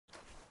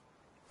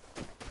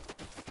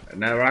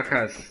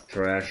Naraka is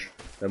trash.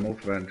 The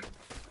movement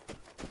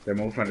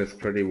is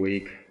pretty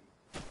weak.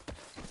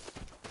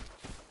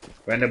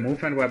 When the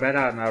movement were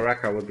better,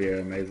 Naraka would be an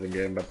amazing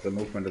game, but the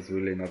movement is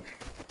really not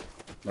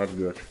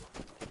good.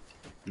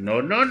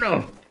 No, no,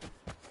 no!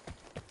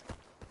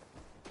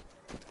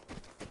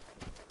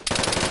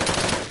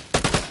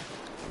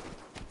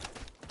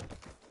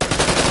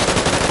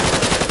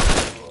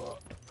 Oh,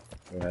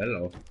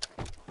 hello.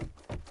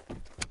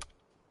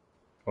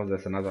 Oh,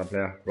 there's another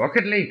player.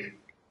 Rocket League!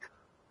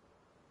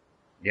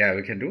 Yeah,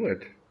 we can do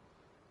it.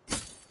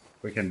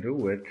 We can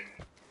do it.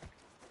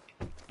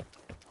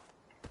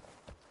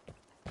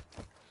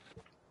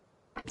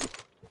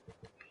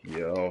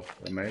 Yo,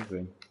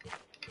 amazing.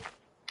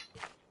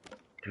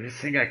 Do you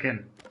think I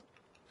can...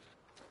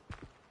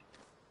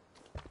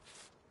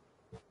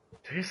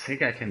 Do you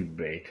think I can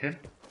bait him?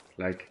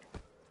 Like...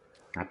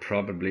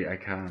 probably I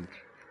can't.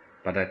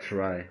 But I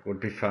try. Would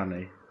be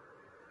funny.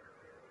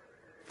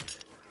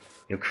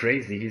 You're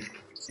crazy.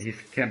 He's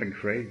camping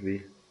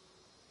crazy.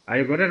 Are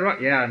you good at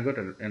Rocket? Yeah, I'm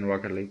good in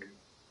Rocket League.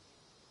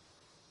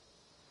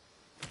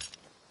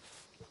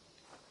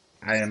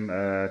 I am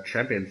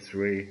champion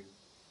 3.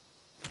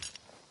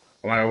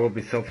 Oh my god, it would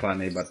be so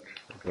funny, but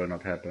it will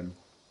not happen.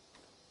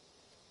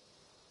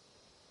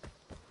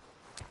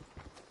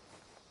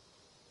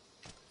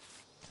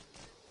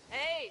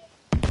 Hey!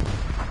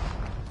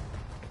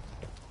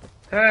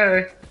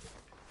 Hey!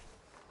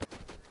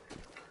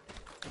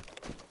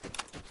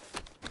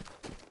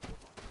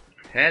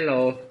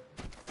 Hello!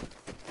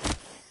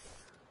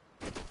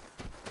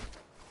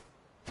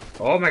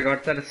 Oh my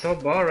god, that is so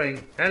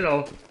boring.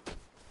 Hello!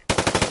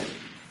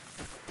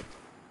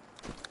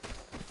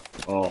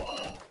 Oh.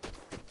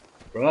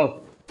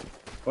 Bro,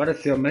 what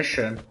is your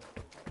mission?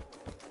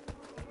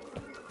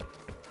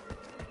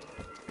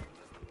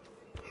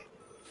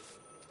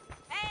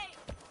 Hey!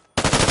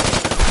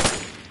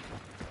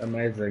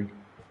 Amazing.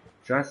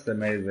 Just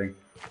amazing.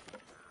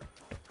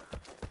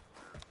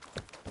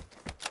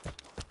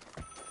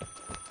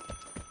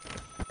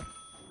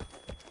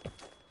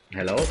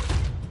 Hello?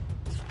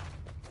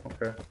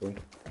 Okay, cool.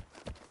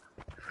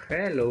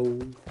 Hello.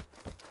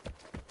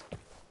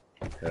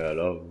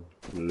 Hello,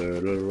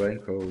 little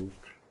raincoat.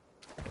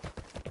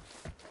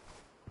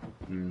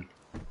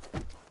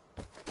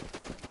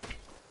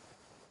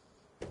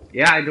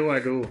 Yeah, I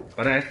do.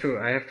 But I have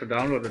to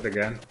download it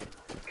again.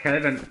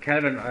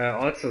 Calvin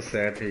also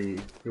said he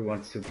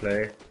wants to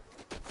play.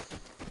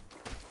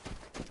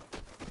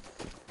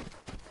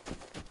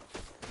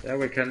 Yeah,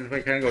 we can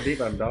go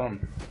deep. I'm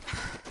down.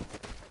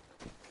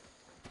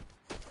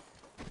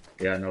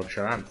 Yeah, no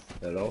chance.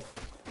 Hello.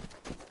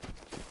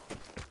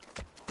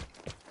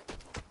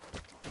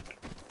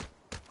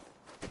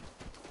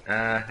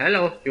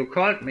 Hello. You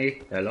called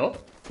me. Hello.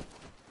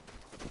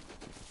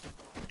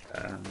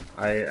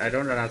 I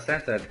don't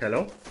understand that.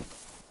 Hello.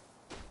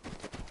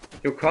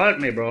 You called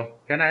me, bro.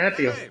 Can I help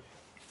you?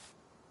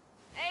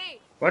 Hey!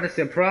 What is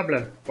your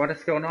problem? What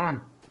is going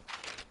on?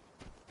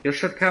 You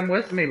should come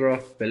with me, bro.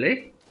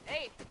 Billy?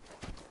 Hey!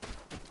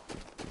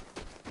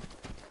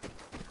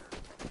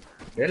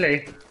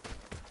 Billy?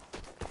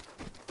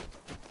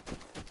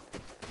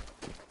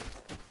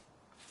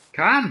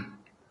 Come!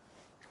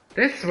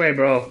 This way,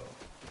 bro.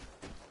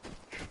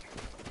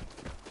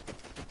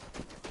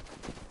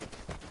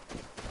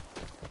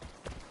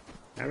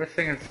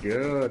 Everything is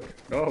good.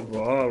 No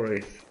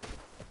worries.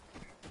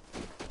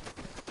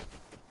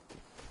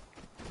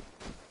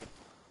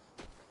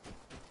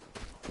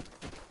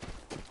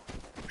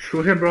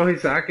 Shoot him, bro.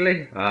 He's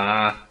ugly.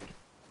 Ah.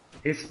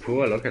 He's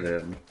poor. Look at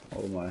him.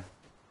 Oh my.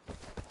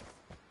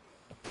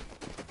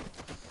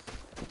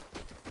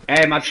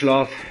 Hey, much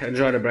love.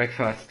 Enjoy the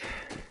breakfast.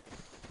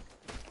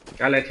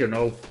 I'll let you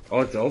know.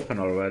 Oh, it's open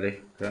already.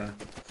 Okay.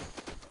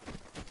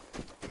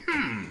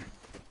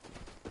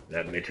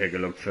 Let me take a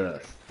look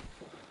first.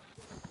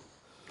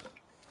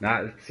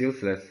 Nah, it's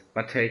useless.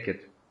 But take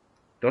it.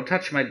 Don't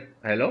touch my...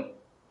 Hello?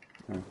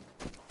 Oh.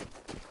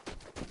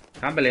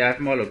 Come, Billy. I have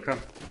more loot. Come.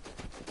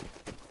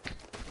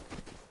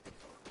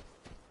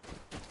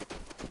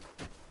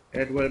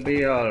 It will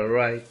be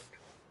alright.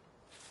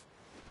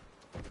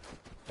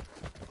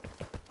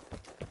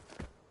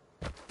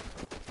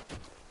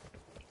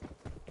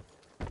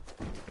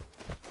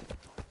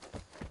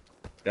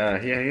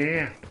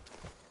 Here.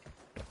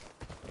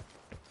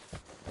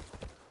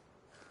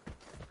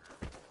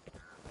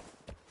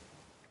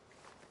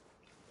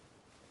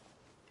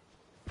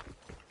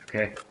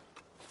 Okay.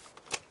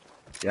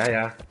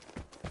 Yeah.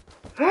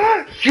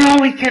 Yo,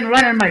 we can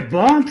run on my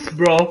bombs,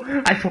 bro!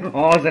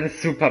 Oh, that is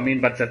super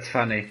mean, but that's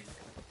funny.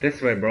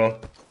 This way, bro.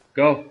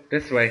 Go,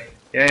 this way.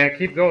 Yeah,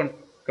 keep going.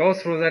 Go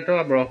through that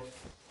door, bro.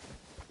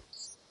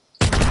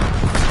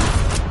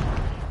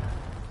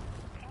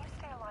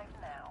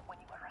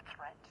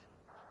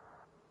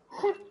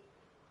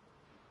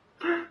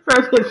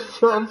 That is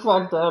so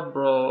fucked up,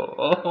 bro.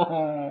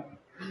 Oh.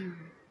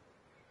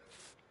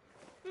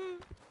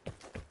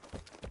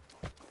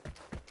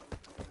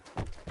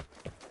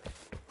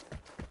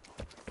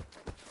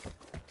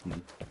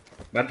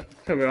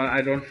 But to be honest,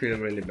 I don't feel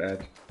really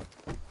bad.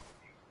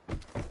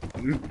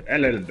 A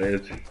little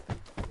bit.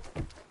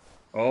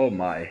 Oh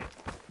my.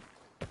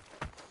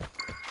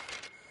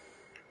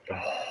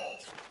 Oh.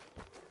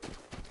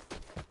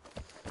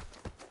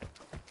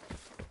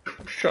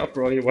 Shop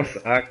Rolly was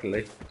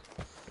ugly.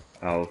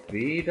 Auf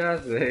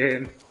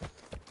Wiedersehen.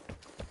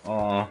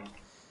 Oh.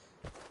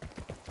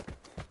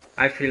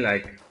 I feel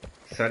like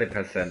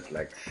 30%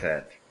 like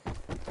sad.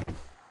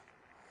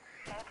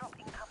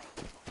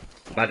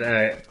 But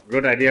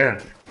good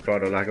idea,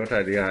 Cordula, good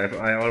idea.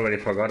 I already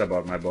forgot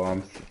about my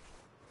bombs.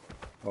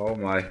 Oh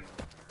my.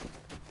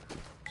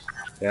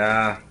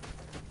 Ja,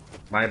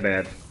 my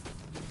bad.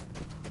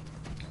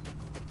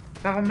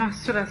 Warum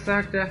machst du das,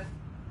 sagt er?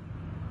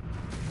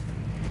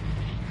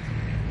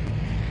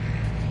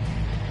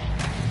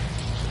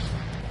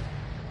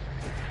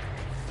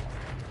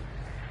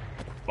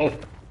 Oh,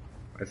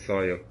 I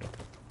saw you.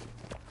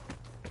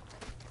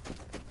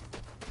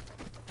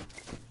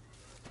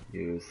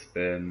 You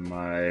spin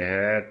my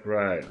head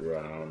right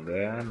round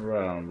and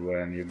round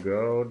when you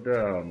go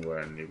down,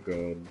 when you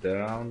go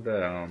down,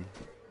 down.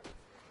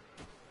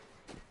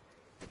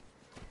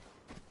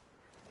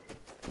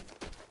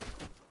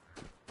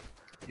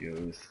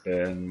 You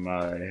spin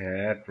my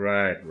head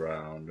right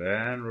round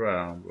and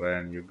round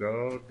when you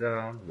go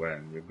down,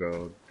 when you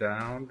go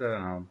down,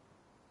 down.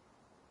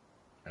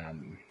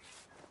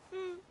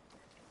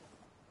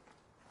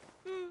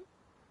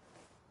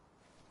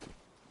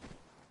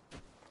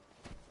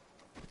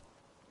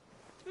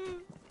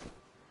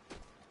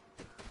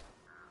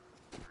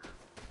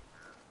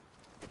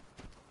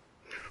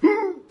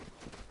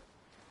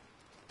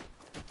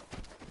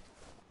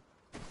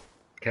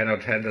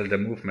 Cannot handle the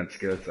movement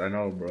skills, I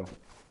know, bro.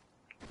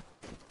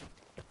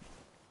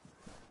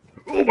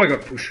 Oh my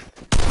god, push!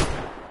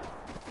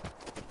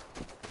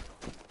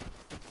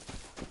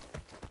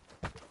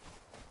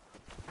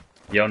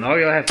 Yo, now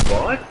you have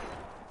balls?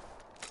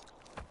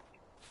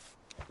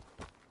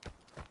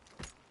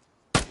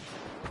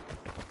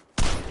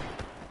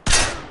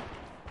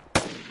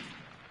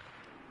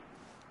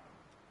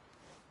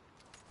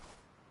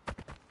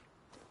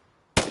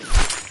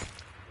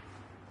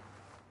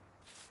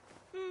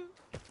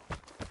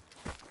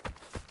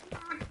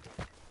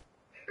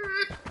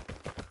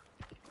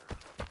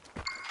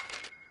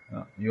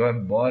 You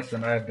have balls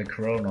and I have the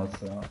Kronos.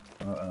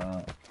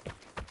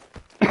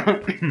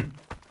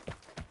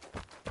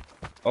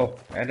 Oh,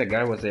 and the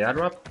guy with the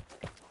airdrop?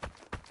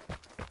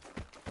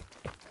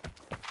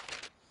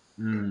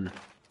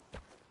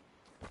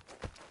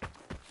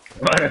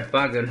 What a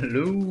fucking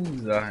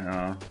loser,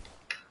 no.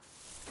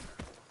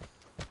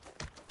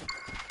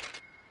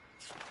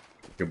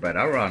 You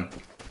better run.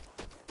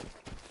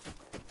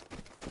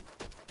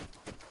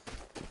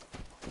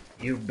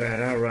 You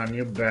better run,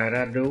 you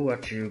better do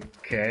what you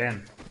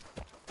can.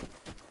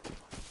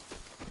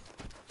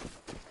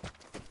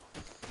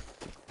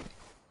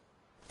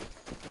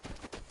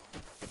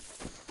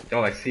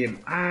 Oh, I see him.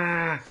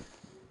 Ah!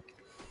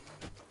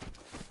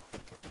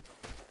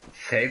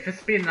 Safe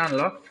has been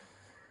unlocked.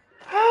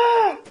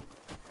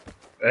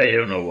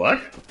 You know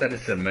what? That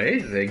is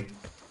amazing.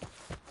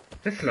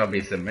 This lobby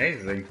is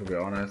amazing, to be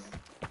honest.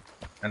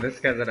 And this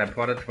guy that I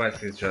ported twice,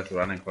 he's just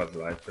running for his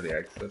life to the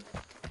exit.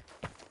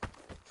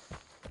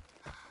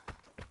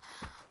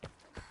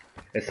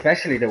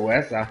 Especially the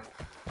weather.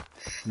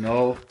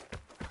 Snow.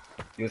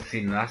 You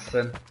see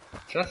nothing.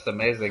 Just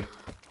amazing.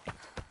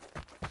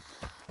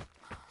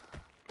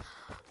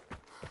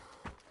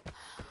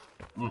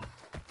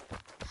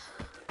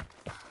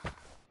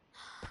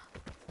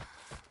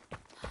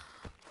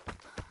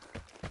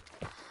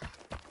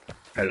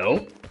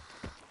 Hello?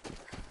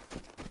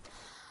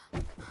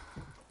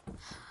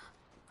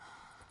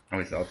 Oh,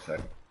 he's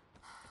outside.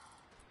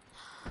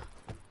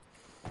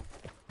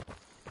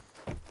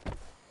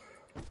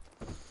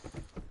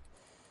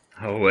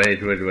 Oh,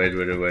 wait.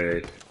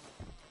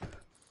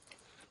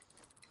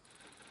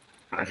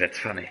 Ah, that's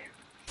funny.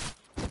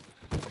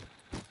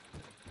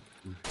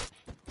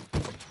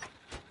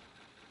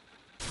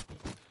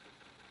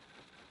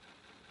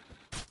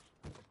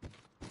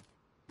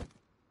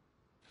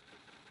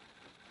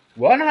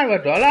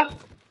 $100?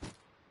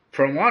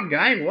 From one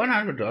guy,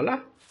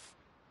 $100?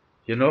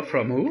 You know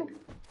from who?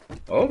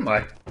 Oh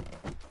my.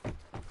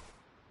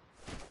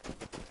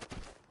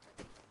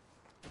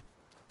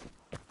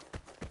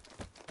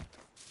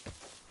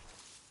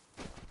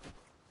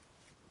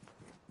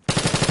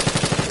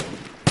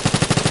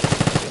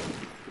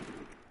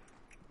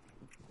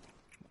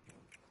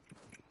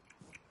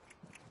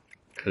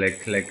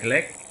 Click, click,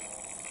 click.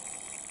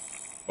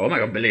 Oh my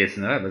god, Billy is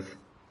nervous.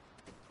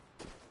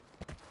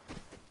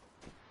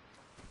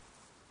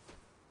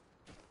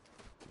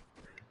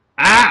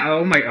 Ah,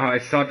 oh my, oh, I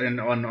saw it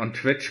on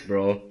Twitch,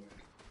 bro.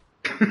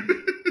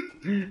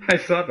 I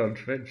saw it on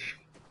Twitch.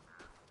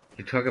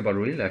 You talk about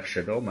real life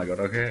shit, oh my god,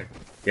 okay.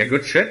 Yeah,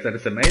 good shit, that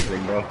is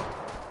amazing, bro.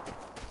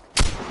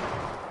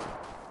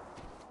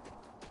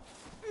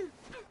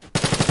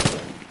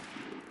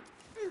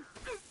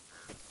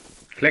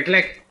 Click,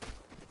 click.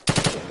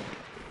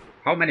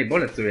 How many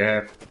bullets do you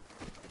have?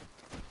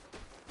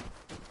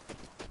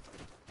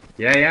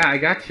 Yeah, I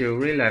got you.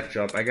 Real life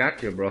job. I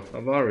got you, bro. No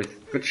worries.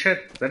 Good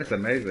shit. That is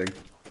amazing.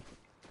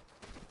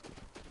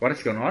 What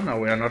is going on now?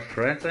 We are not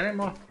friends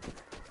anymore?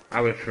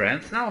 Are we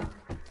friends now?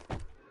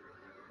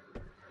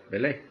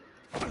 Billy?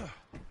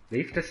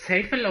 Leave the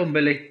safe alone,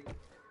 Billy.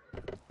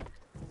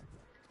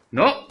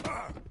 No!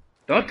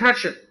 Don't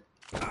touch it!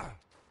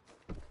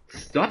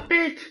 Stop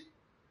it!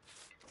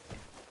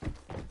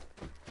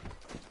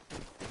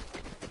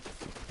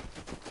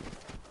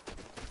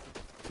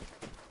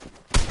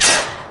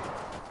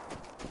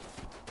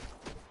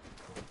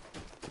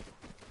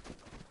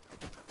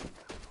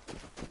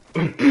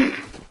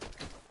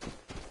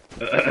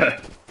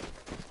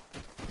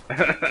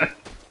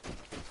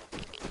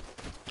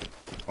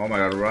 Oh my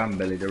god, run,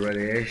 Billy. The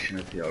radiation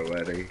is here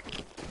already.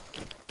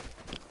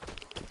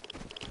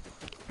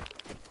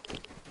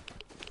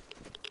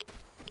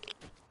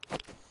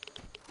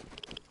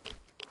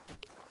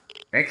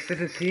 Exit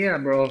is here,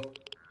 bro.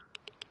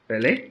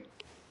 Billy?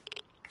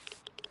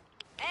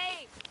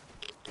 Hey!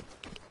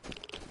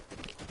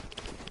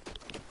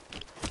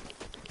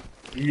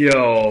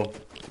 Yo.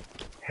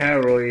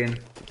 Heroin.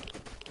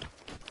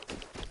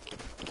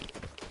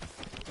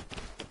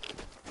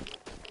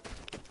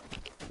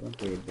 Don't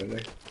do it,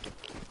 Billy.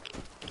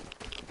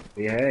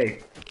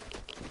 Behave.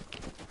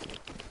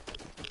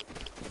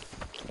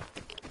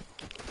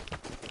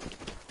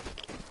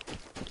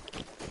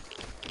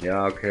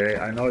 Yeah, okay.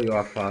 I know you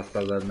are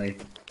faster than me.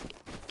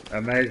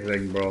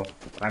 Amazing, bro.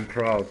 I'm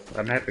proud.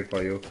 I'm happy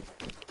for you.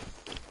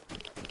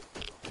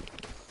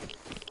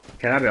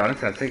 Can I be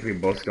honest? I think we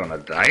both gonna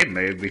die,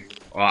 maybe.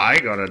 Or I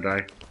gonna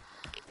die.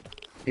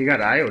 He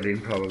got iodine,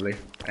 probably.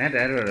 And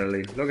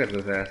adrenaline. Look at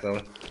this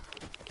asshole.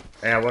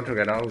 Hey, I want to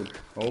get out.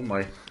 Oh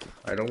my.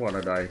 I don't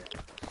wanna die.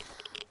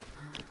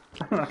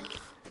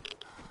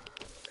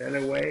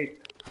 Billy, wait.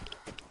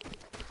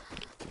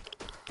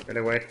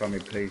 Billy, wait for me,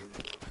 please.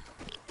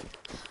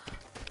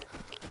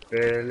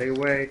 Billy,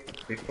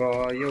 wait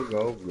before you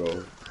go.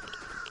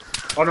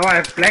 Oh no, I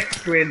have black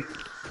screen.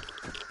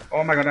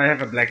 Oh my god, I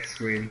have a black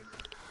screen.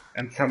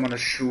 And someone is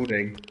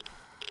shooting.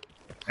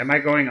 Am I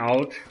going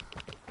out?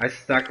 I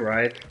stuck,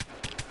 right?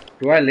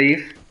 Do I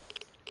leave?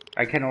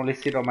 I can only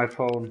see it on my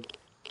phone.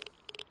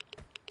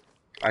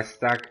 I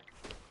stuck.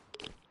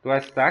 Do I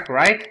stuck,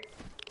 right?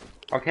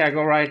 Okay, I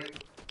go right.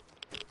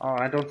 Oh,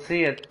 I don't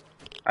see it.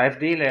 I have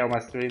delay on my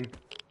stream.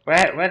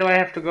 Where do I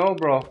have to go,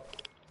 bro?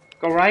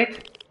 Go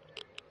right?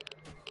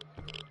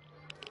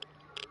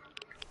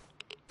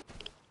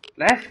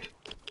 Left?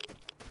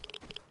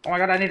 Oh my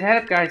god, I need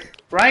help, guys.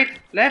 Right?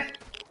 Left?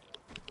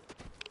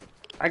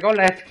 I go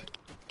left.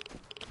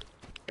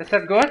 Is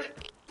that good?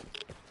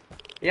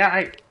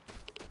 Yeah,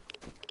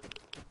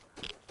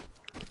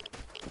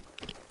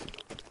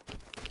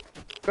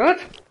 Good?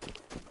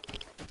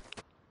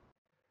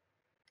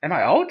 Am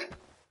I out?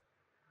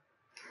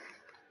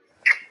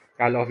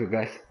 I love you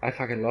guys. I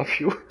fucking love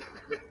you.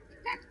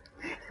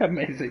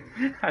 Amazing.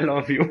 I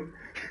love you.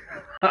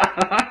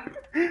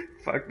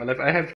 Fuck my life. I have